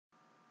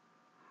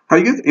Hi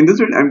guys, in this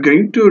video I'm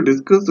going to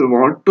discuss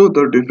about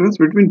the difference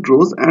between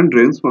rows and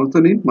range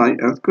function in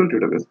MySql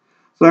database.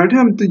 So right here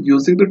I'm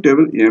using the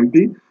table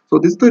EMP. So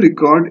this is the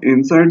record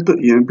inside the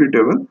EMP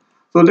table.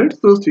 So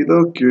let's see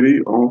the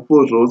query of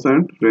rows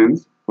and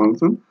range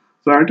function.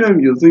 So right here I'm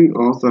using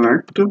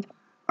select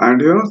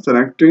and here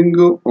selecting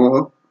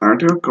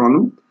at here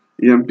column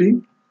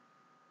EMP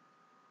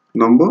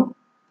number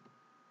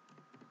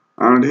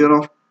and here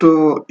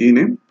after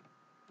ename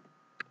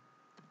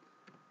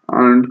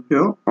and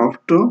here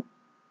after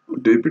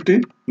deputy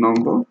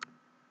number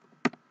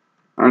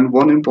and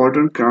one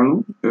important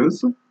column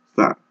is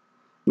SAM.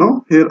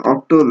 Now here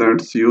after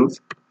let's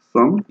use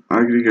some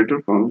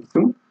aggregator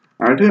function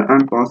and here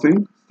I'm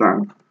passing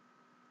SAM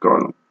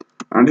column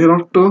and here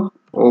after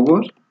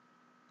over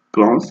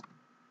clause,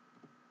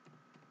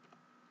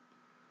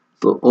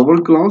 so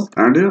over clause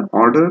and here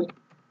order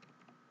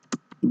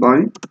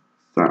by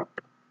SAM.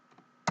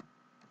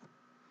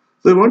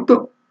 So what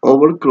the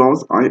over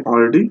clause I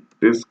already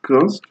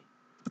discussed.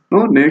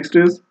 Now next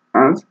is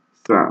as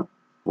SAM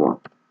one.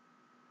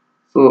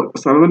 So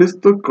SAM1 is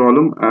the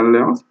column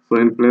alias, so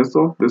in place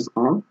of this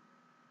all.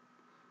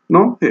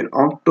 Now here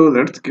after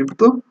let's give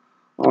the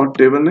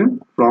table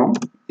name from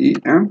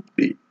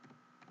EMP.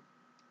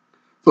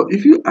 So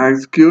if you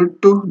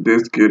execute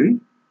this query,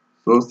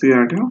 so see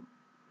at here.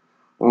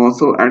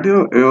 So at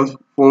here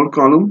four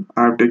column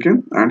I have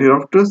taken and here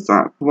after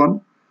SAM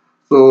one.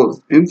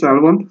 So in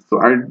SAM one,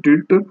 so I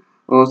did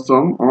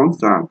sum on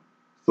SAM.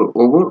 So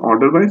over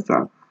order by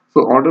SAM.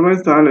 So order by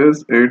SAM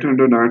is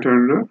 800,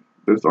 900.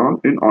 This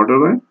all in order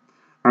by,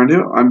 and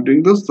here I'm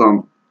doing the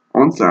sum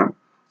on SAM.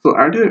 So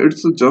at here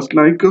it's just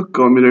like a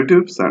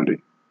cumulative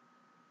salary.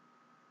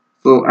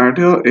 So at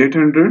here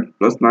 800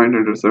 plus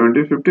 900,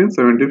 70, 15,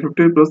 70,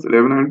 50 plus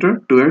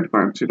 1100,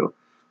 2850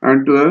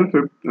 and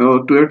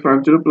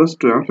 2850 plus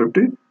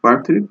 1250,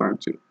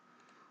 5350.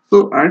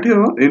 So at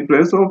here in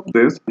place of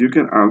this you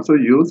can also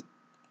use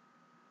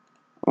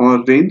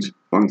a range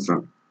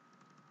function.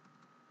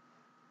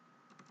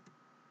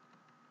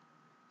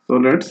 So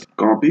let's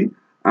copy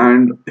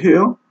and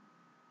here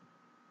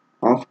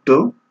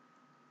after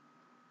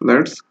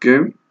let's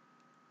give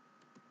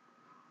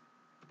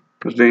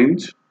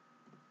range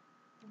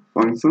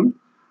function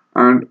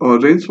and a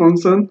range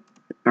function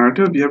at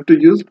here we have to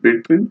use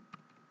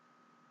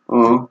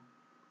uh,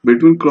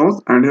 between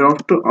clause and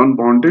hereafter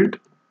unbounded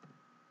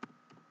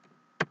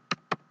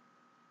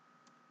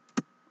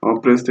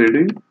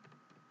preceding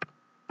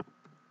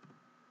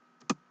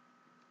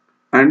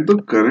and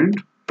the current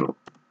row.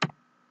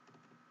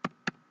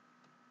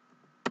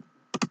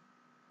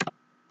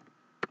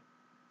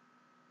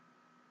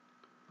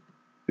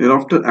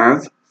 Hereafter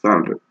as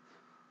salary.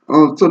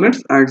 So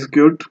let's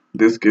execute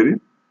this query.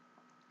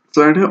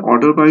 So at here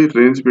order by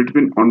range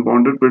between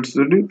unbounded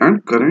preceding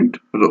and current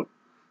row.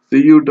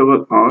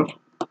 CURR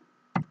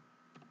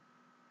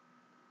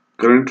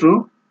current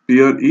row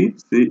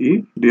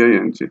PRECEDING.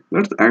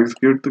 Let's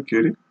execute the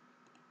query.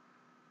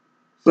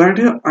 So at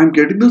here I'm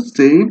getting the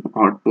same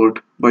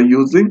output by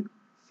using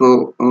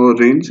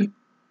range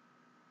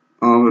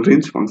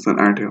function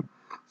at here.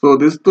 So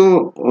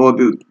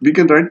we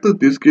can write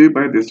this query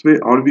by this way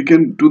or we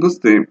can do the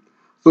same.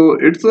 So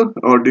it's a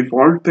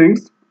default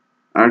things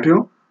at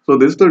here. So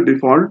this is the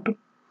default.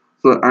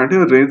 So at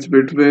here range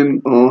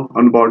between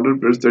unbounded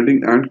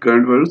preceding and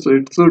current value. So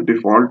it's a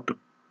default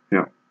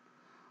here.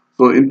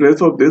 So in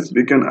place of this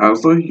we can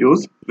also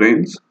use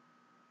range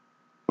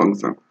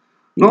function.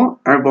 Now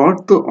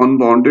about the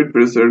unbounded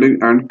preceding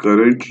and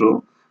current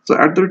row. So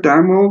at the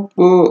time of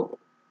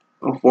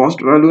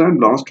first value and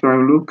last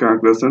value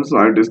calculation, so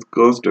I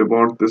discussed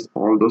about this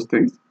all those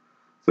things.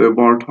 So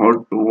about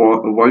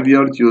why we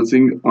are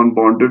using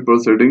unbounded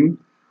preceding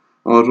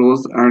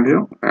rows and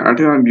here at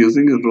here I'm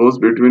using rows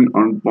between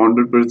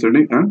unbounded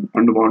preceding and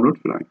unbounded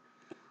flying.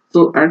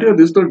 So at here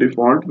this is the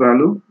default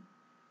value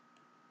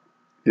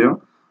here.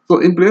 So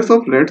in place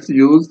of let's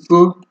use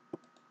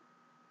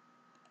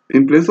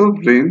in place of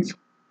range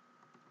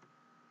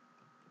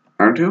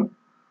at here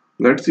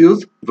let's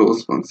use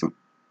rows function.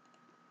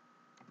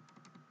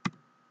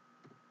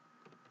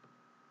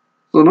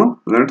 So now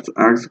let's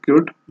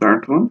execute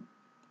that one.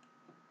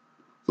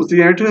 So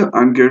see at here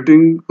I'm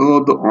getting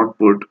the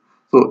output.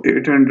 So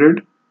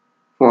 800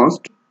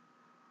 first,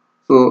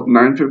 so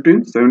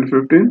 915,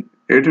 715,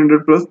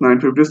 800 plus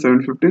 950,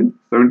 715,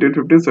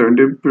 1715,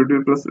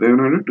 1750 plus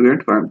 1100,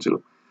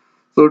 2850.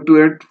 So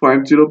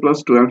 2850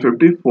 plus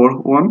 1250,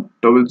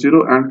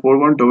 4100 and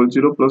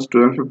 4100 plus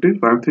 1250,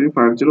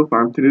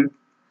 5350,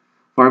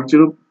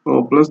 5350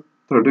 plus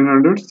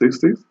 1300,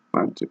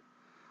 6650.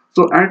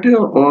 So at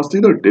here see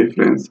the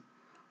difference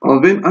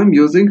when I'm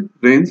using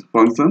range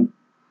function.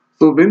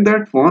 So when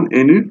that found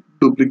any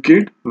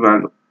duplicate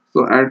value.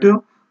 So at here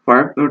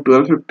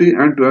 1250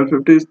 and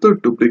 1250 is the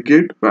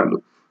duplicate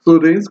value. So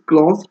range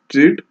clause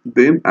treat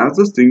them as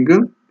a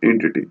single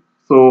entity.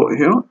 So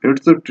here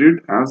it's a treat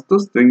as the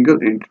single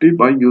entity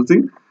by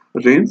using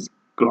range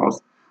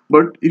clause.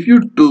 But if you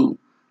do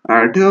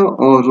add here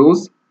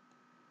rows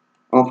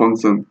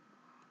function,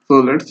 So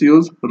let's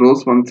use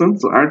rows function.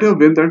 So at here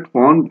when that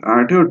found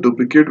at your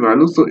duplicate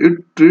value, so it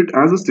treat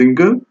as a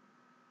single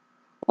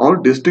or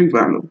distinct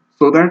value.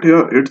 So that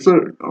here it's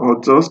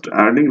just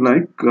adding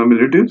like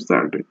cumulative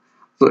salary.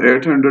 So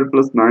 800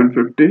 plus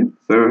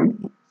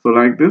 957. So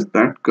like this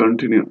that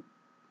continue.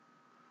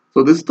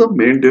 So this is the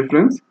main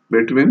difference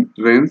between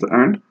range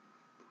and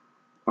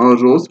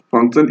rows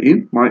function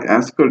in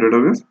MySql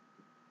database.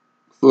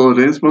 So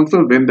range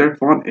function when that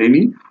found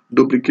any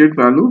duplicate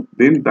value,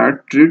 then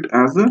that treat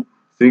as a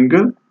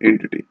single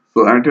entity.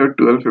 So at your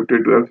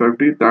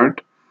 1250 that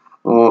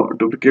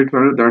duplicate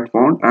value that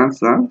found and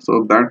sal,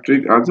 so that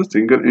treat as a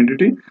single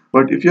entity.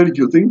 But if you are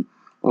using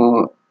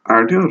uh,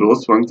 at your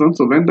rows function,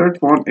 so when that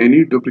found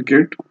any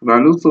duplicate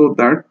value, so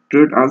that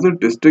treat as a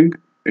distinct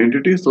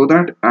entity. So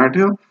that at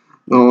here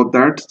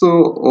that's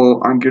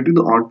I'm getting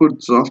the output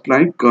just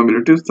like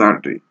cumulative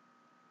salary.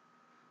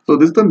 So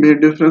this is the main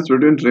difference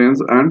between range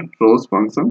and rows function.